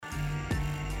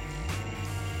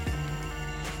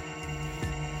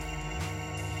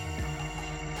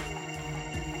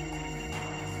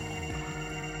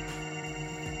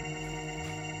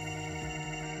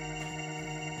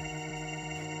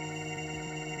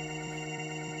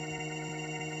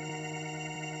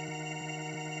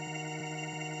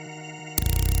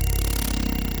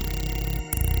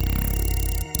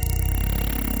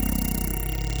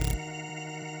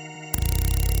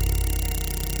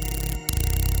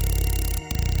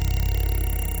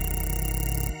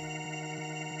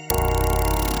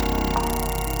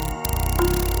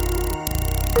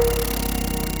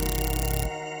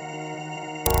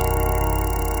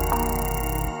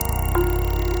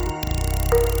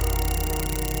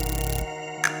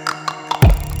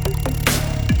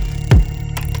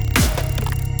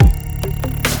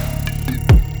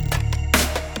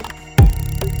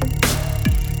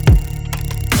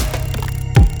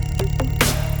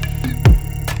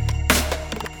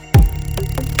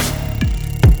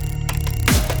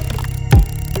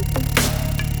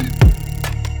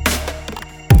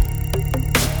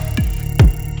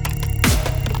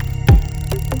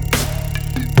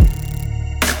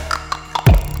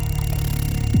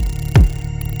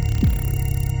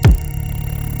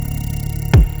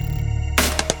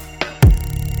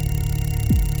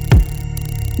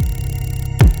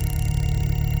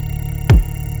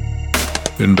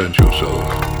Invent yourself,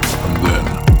 and then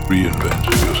reinvent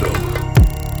yourself.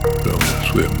 Don't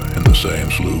swim in the same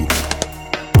slough.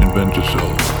 Invent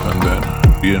yourself, and then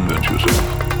reinvent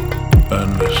yourself,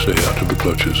 and stay out of the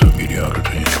clutches of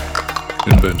mediocrity.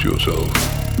 Invent yourself,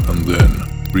 and then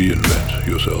reinvent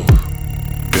yourself.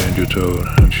 Change your tone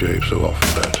and shape so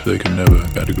often that they can never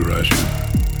categorize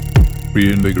you.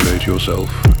 Reinvigorate yourself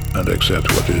and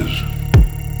accept what is,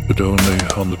 but only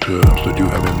on the terms that you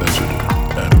have invented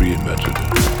and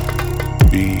reinvented.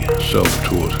 Be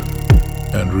self-taught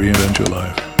and reinvent your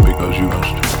life because you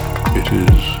must. It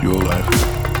is your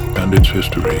life, and its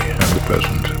history and the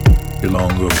present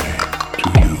belong only